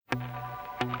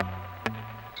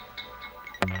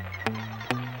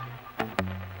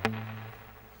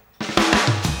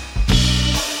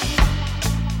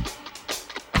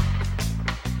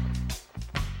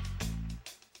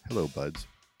buds.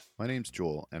 My name's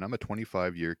Joel, and I'm a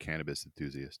 25-year cannabis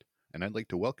enthusiast, and I'd like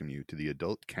to welcome you to the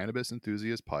Adult Cannabis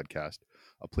Enthusiast Podcast,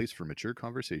 a place for mature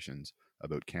conversations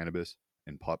about cannabis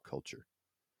and pop culture.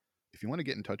 If you want to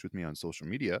get in touch with me on social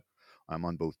media, I'm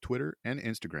on both Twitter and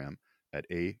Instagram at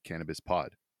 @CannabisPod.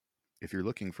 If you're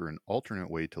looking for an alternate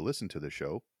way to listen to the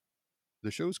show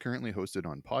is currently hosted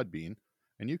on Podbean,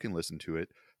 and you can listen to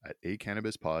it at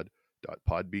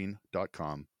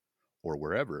acannabispod.podbean.com or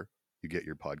wherever you get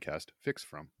your podcast fix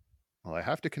from. Well, I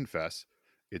have to confess,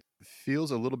 it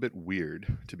feels a little bit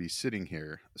weird to be sitting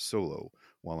here solo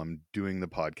while I'm doing the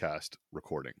podcast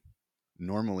recording.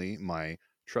 Normally, my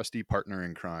trusty partner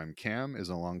in crime, Cam, is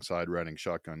alongside riding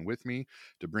shotgun with me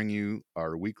to bring you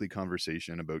our weekly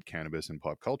conversation about cannabis and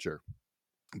pop culture.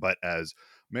 But as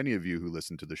many of you who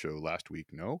listened to the show last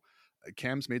week know,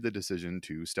 Cam's made the decision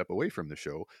to step away from the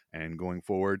show, and going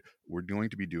forward, we're going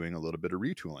to be doing a little bit of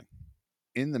retooling.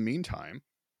 In the meantime,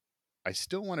 I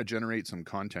still want to generate some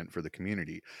content for the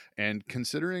community. And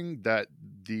considering that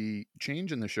the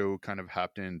change in the show kind of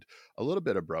happened a little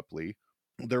bit abruptly,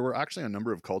 there were actually a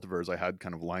number of cultivars I had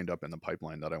kind of lined up in the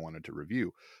pipeline that I wanted to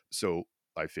review. So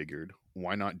I figured,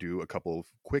 why not do a couple of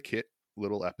quick hit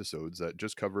little episodes that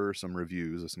just cover some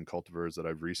reviews of some cultivars that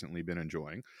I've recently been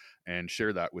enjoying and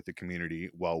share that with the community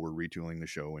while we're retooling the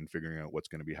show and figuring out what's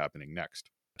going to be happening next.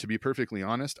 To be perfectly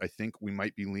honest, I think we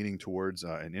might be leaning towards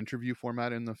an interview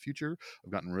format in the future.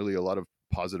 I've gotten really a lot of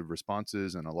positive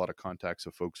responses and a lot of contacts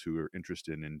of folks who are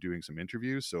interested in doing some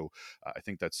interviews. So I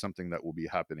think that's something that will be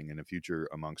happening in the future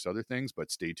amongst other things, but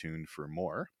stay tuned for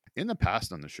more. In the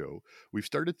past on the show, we've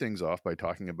started things off by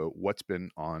talking about what's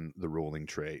been on the rolling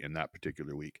tray in that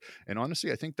particular week. And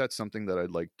honestly, I think that's something that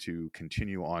I'd like to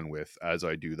continue on with as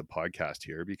I do the podcast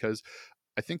here, because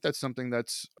I think that's something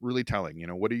that's really telling. You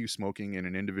know, what are you smoking in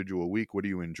an individual week? What are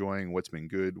you enjoying? What's been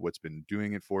good? What's been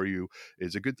doing it for you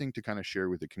is a good thing to kind of share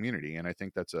with the community. And I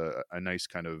think that's a nice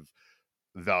kind of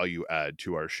value add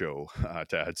to our show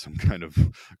to add some kind of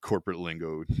corporate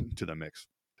lingo to the mix.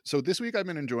 So this week I've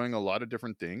been enjoying a lot of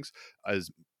different things.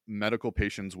 As medical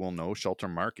patients will know, Shelter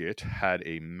Market had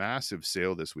a massive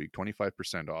sale this week,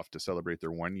 25% off to celebrate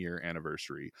their 1-year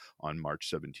anniversary on March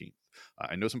 17th.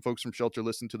 I know some folks from Shelter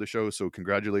listen to the show, so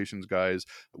congratulations, guys.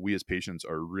 We as patients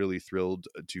are really thrilled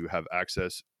to have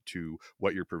access to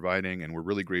what you're providing, and we're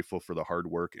really grateful for the hard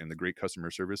work and the great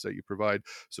customer service that you provide.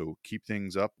 So keep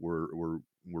things up. We're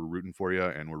rooting for you,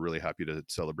 and we're really happy to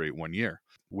celebrate 1 year.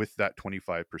 With that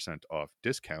 25% off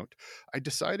discount, I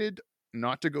decided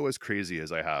not to go as crazy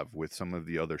as I have with some of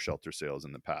the other Shelter sales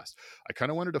in the past. I kind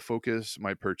of wanted to focus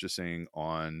my purchasing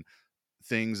on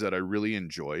things that I really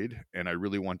enjoyed and I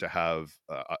really want to have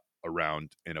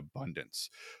around in abundance.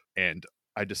 And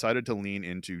I decided to lean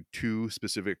into two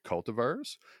specific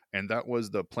cultivars, and that was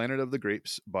the Planet of the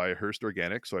Grapes by Hearst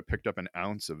Organic. So I picked up an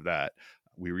ounce of that.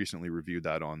 We recently reviewed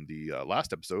that on the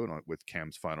last episode with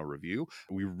Cam's final review.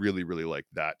 We really, really like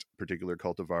that particular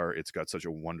cultivar. It's got such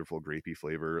a wonderful grapey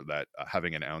flavor that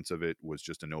having an ounce of it was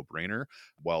just a no-brainer.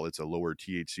 While it's a lower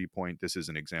THC point, this is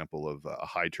an example of a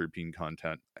high terpene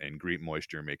content and great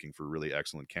moisture, making for really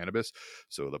excellent cannabis.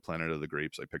 So the Planet of the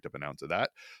Grapes, I picked up an ounce of that.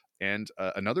 And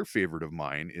another favorite of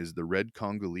mine is the Red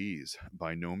Congolese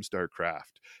by Gnome Star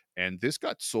Craft. And this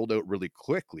got sold out really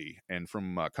quickly. And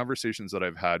from conversations that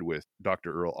I've had with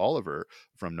Dr. Earl Oliver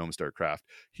from Gnome Star Craft,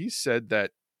 he said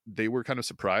that they were kind of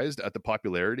surprised at the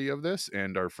popularity of this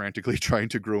and are frantically trying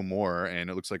to grow more. And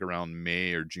it looks like around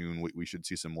May or June, we should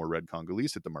see some more Red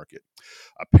Congolese at the market.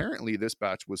 Apparently, this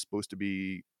batch was supposed to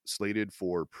be slated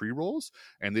for pre-rolls,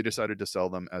 and they decided to sell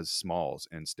them as smalls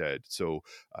instead. So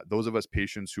those of us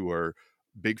patients who are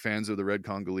big fans of the Red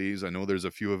Congolese, I know there's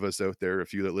a few of us out there, a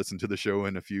few that listen to the show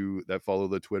and a few that follow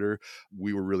the Twitter.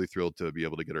 We were really thrilled to be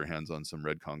able to get our hands on some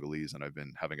Red Congolese, and I've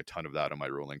been having a ton of that on my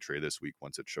rolling tray this week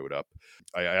once it showed up.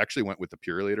 I actually went with the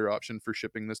Purelator option for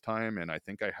shipping this time, and I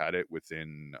think I had it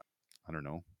within, I don't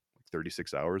know,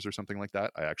 36 hours or something like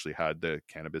that. I actually had the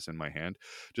cannabis in my hand.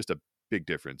 Just a big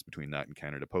difference between that and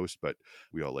Canada Post, but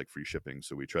we all like free shipping,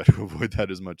 so we try to avoid that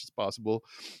as much as possible.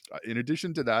 In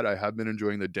addition to that, I have been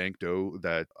enjoying the dank dough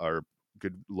that our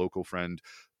good local friend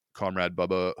Comrade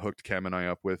Bubba hooked Cam and I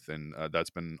up with, and that's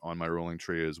been on my rolling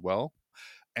tray as well.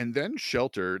 And then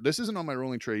Shelter, this isn't on my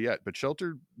rolling tray yet, but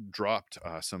Shelter dropped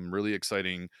some really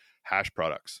exciting hash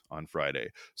products on Friday.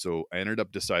 So I ended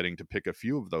up deciding to pick a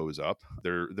few of those up.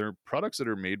 They're products that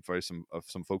are made by some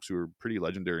folks who are pretty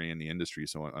legendary in the industry.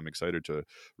 So I'm excited to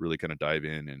really kind of dive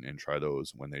in and try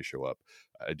those when they show up.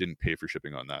 I didn't pay for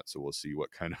shipping on that, so we'll see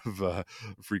what kind of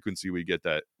frequency we get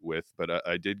that with. But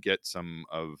I did get some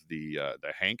of the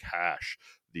Hank hash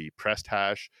the pressed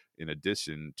hash in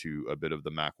addition to a bit of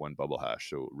the Mac 1 bubble hash.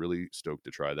 So really stoked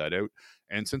to try that out.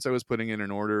 And since I was putting in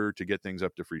an order to get things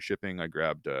up to free shipping, I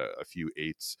grabbed a few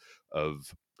eighths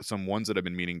of some ones that I've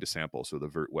been meaning to sample. So the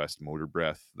Vert West Motor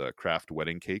Breath, the Craft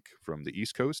Wedding Cake from the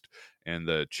East Coast, and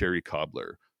the Cherry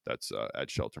Cobbler that's at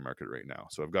Shelter Market right now.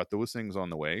 So I've got those things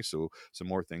on the way. So some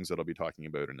more things that I'll be talking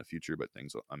about in the future, but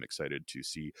things I'm excited to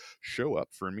see show up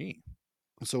for me.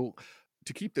 So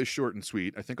to keep this short and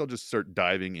sweet, I think I'll just start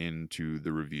diving into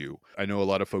the review. I know a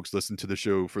lot of folks listen to the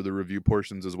show for the review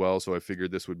portions as well, so I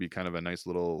figured this would be kind of a nice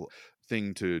little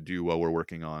thing to do while we're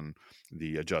working on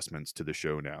the adjustments to the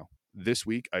show now. This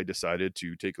week, I decided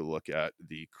to take a look at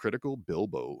the Critical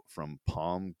Bilbo from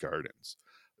Palm Gardens.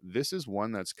 This is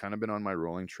one that's kind of been on my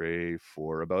rolling tray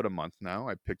for about a month now.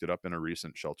 I picked it up in a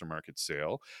recent Shelter Market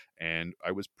sale, and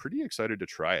I was pretty excited to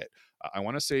try it. I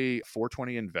want to say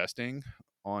 420 Investing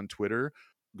on Twitter,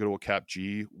 good old Cap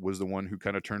G, was the one who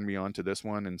kind of turned me on to this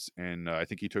one, and I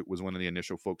think he was one of the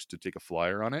initial folks to take a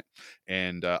flyer on it,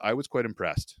 and I was quite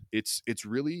impressed. It's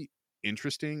really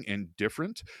interesting and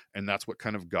different, and that's what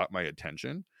kind of got my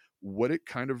attention. What it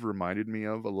kind of reminded me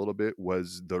of a little bit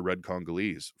was the Red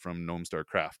Congolese from Gnome Star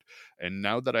Craft. And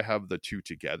now that I have the two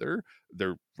together,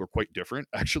 we're quite different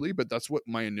actually, but that's what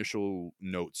my initial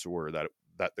notes were, that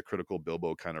the Critical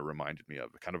Bilbo kind of reminded me of,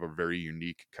 kind of a very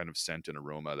unique kind of scent and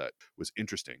aroma that was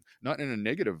interesting. Not in a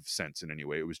negative sense in any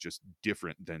way. It was just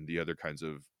different than the other kinds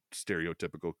of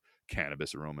stereotypical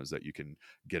cannabis aromas that you can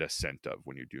get a scent of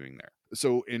when you're doing there.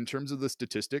 So in terms of the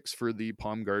statistics for the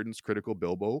Palm Gardens Critical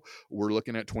Bilbo, we're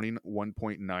looking at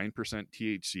 21.9%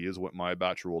 THC is what my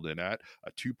batch rolled in at,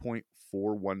 a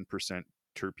 2.41%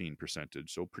 terpene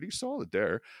percentage, so pretty solid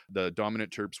there. The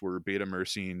dominant terps were beta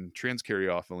myrcene,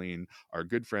 transcaryophyllene, our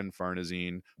good friend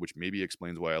farnesene, which maybe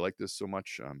explains why I like this so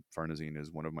much. Farnesene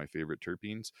is one of my favorite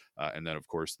terpenes, and then of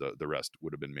course the rest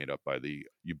would have been made up by the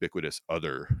ubiquitous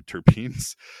other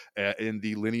terpenes. And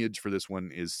the lineage for this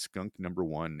one is skunk number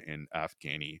 1 and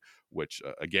Afghani, which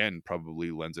again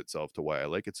probably lends itself to why I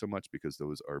like it so much, because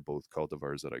those are both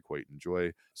cultivars that I quite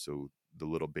enjoy. So the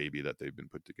little baby that they've been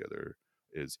put together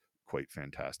is quite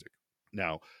fantastic.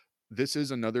 Now, this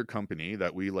is another company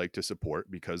that we like to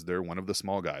support because they're one of the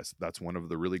small guys. That's one of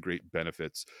the really great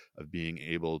benefits of being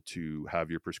able to have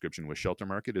your prescription with Shelter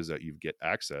Market, is that you get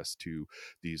access to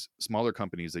these smaller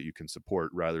companies that you can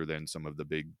support rather than some of the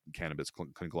big cannabis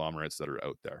conglomerates that are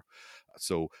out there.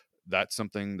 So that's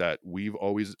something that we've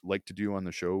always liked to do on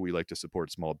the show. We like to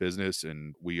support small business,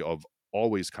 and we have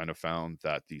always kind of found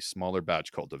that the smaller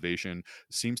batch cultivation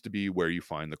seems to be where you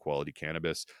find the quality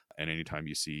cannabis. And anytime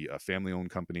you see a family-owned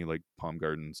company like Palm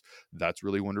Gardens, that's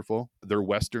really wonderful. They're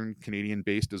Western Canadian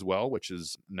based as well, which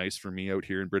is nice for me out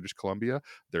here in British Columbia.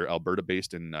 They're Alberta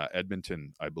based in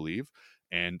Edmonton, I believe.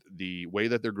 And the way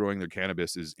that they're growing their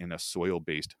cannabis is in a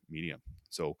soil-based medium.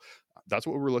 So that's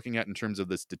what we're looking at in terms of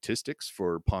the statistics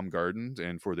for Palm Gardens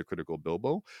and for the Critical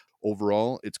Bilbo.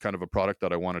 Overall, it's kind of a product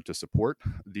that I wanted to support.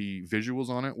 The visuals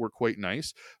on it were quite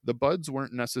nice. The buds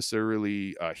weren't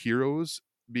necessarily heroes,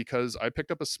 because I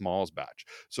picked up a smalls batch.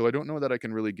 So I don't know that I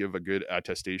can really give a good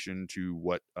attestation to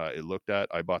what it looked at.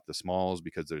 I bought the smalls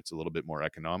because it's a little bit more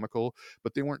economical,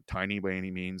 but they weren't tiny by any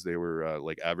means. They were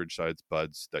like average sized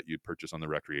buds that you'd purchase on the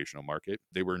recreational market.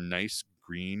 They were nice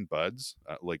green buds,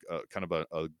 like kind of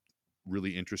a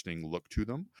really interesting look to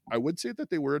them. I would say that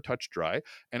they were a touch dry,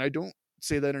 and I don't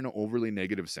say that in an overly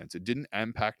negative sense. It didn't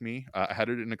impact me. I had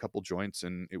it in a couple joints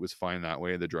and it was fine that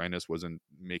way. The dryness wasn't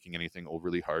making anything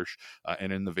overly harsh,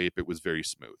 and in the vape it was very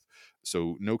smooth.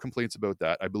 So no complaints about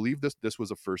that. I believe this was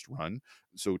a first run,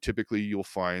 so typically you'll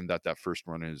find that first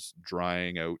run is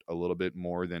drying out a little bit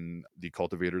more than the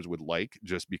cultivators would like,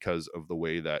 just because of the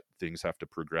way that things have to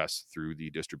progress through the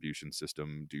distribution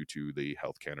system due to the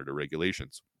Health Canada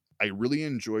regulations. I really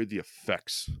enjoyed the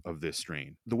effects of this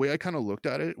strain. The way I kind of looked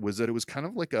at it was that it was kind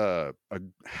of like a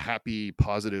happy,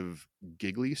 positive,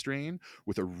 giggly strain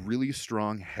with a really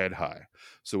strong head high.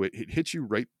 So it hits you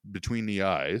right between the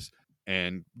eyes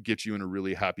and gets you in a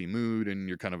really happy mood, and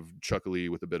you're kind of chuckly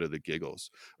with a bit of the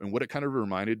giggles. And what it kind of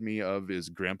reminded me of is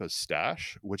Grandpa's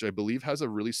Stash, which I believe has a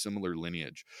really similar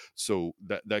lineage. So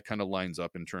that kind of lines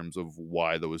up in terms of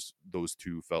why those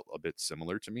two felt a bit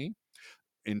similar to me.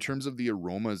 In terms of the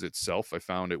aromas itself, I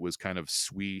found it was kind of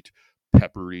sweet,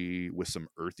 peppery with some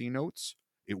earthy notes.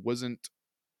 It wasn't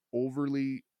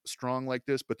overly strong like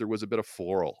this, but there was a bit of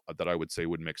floral that I would say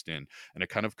would mixed in, and it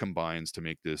kind of combines to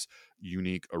make this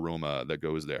unique aroma that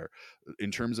goes there.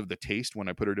 In terms of the taste, when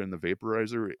I put it in the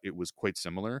vaporizer, it was quite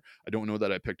similar. I don't know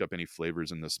that I picked up any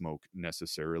flavors in the smoke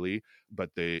necessarily, but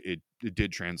it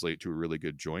did translate to a really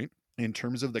good joint. In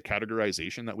terms of the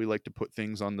categorization that we like to put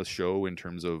things on the show, in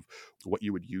terms of what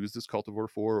you would use this cultivar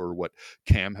for, or what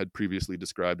Cam had previously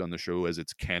described on the show as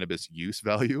its cannabis use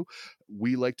value,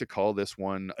 we like to call this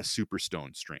one a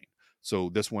superstone strain. So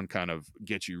this one kind of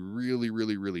gets you really,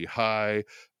 really, really high.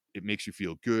 It makes you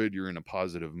feel good. You're in a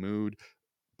positive mood,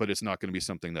 but it's not going to be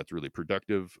something that's really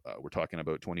productive. We're talking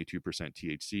about 22%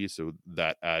 THC, so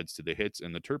that adds to the hits,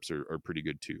 and the terps are pretty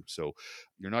good too. So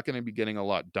you're not going to be getting a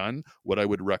lot done. What I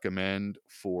would recommend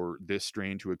for this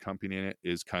strain to accompany it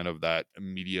is kind of that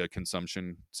media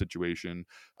consumption situation.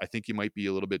 I think you might be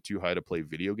a little bit too high to play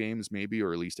video games, maybe,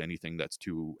 or at least anything that's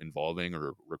too involving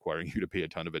or requiring you to pay a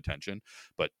ton of attention.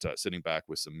 But sitting back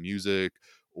with some music,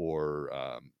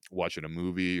 or watching a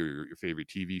movie, or your favorite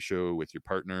TV show with your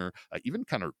partner, even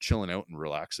kind of chilling out and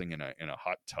relaxing in a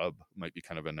hot tub might be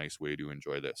kind of a nice way to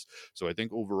enjoy this. So I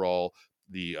think overall,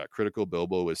 the Critical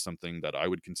Bilbo is something that I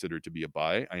would consider to be a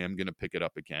buy. I am going to pick it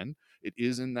up again. It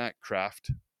is in that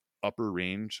craft upper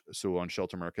range. So on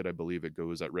Shelter Market, I believe it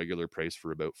goes at regular price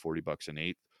for about $40 an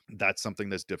eighth. That's something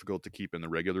that's difficult to keep in the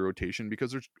regular rotation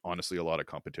because there's honestly a lot of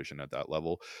competition at that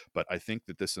level. But I think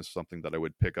that this is something that I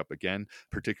would pick up again,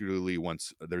 particularly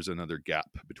once there's another gap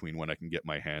between when I can get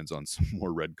my hands on some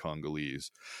more red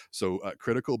Congolese. So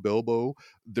Critical Bilbo,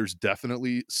 there's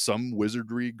definitely some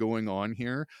wizardry going on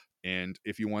here. And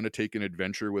if you want to take an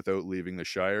adventure without leaving the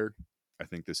Shire, I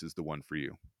think this is the one for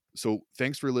you. So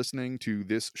thanks for listening to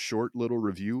this short little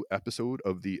review episode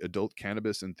of the Adult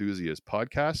Cannabis Enthusiast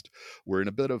podcast. We're in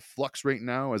a bit of flux right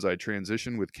now as I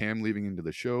transition with Cam leaving into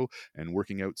the show and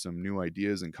working out some new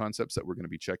ideas and concepts that we're going to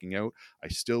be checking out. I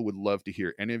still would love to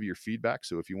hear any of your feedback.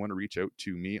 So if you want to reach out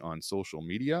to me on social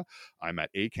media, I'm at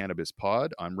 @CannabisPod.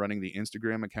 I'm running the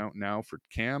Instagram account now for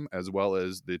Cam, as well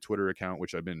as the Twitter account,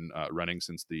 which I've been running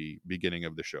since the beginning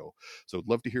of the show. So I'd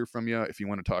love to hear from you. If you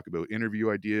want to talk about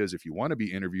interview ideas, if you want to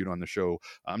be interviewed on the show,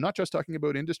 I'm not just talking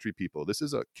about industry people. This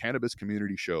is a cannabis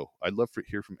community show. I'd love to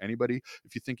hear from anybody.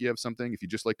 If you think you have something, if you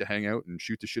just like to hang out and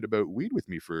shoot the shit about weed with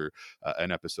me for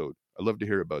an episode, I'd love to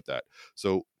hear about that.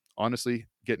 So honestly,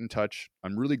 get in touch.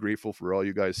 I'm really grateful for all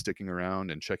you guys sticking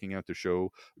around and checking out the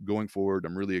show. Going forward,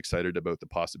 I'm really excited about the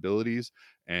possibilities.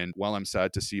 And while I'm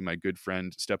sad to see my good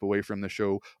friend step away from the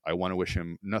show, I want to wish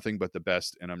him nothing but the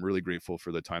best. And I'm really grateful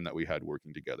for the time that we had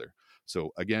working together.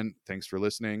 So again, thanks for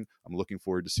listening. I'm looking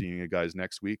forward to seeing you guys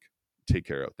next week. Take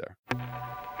care out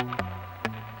there.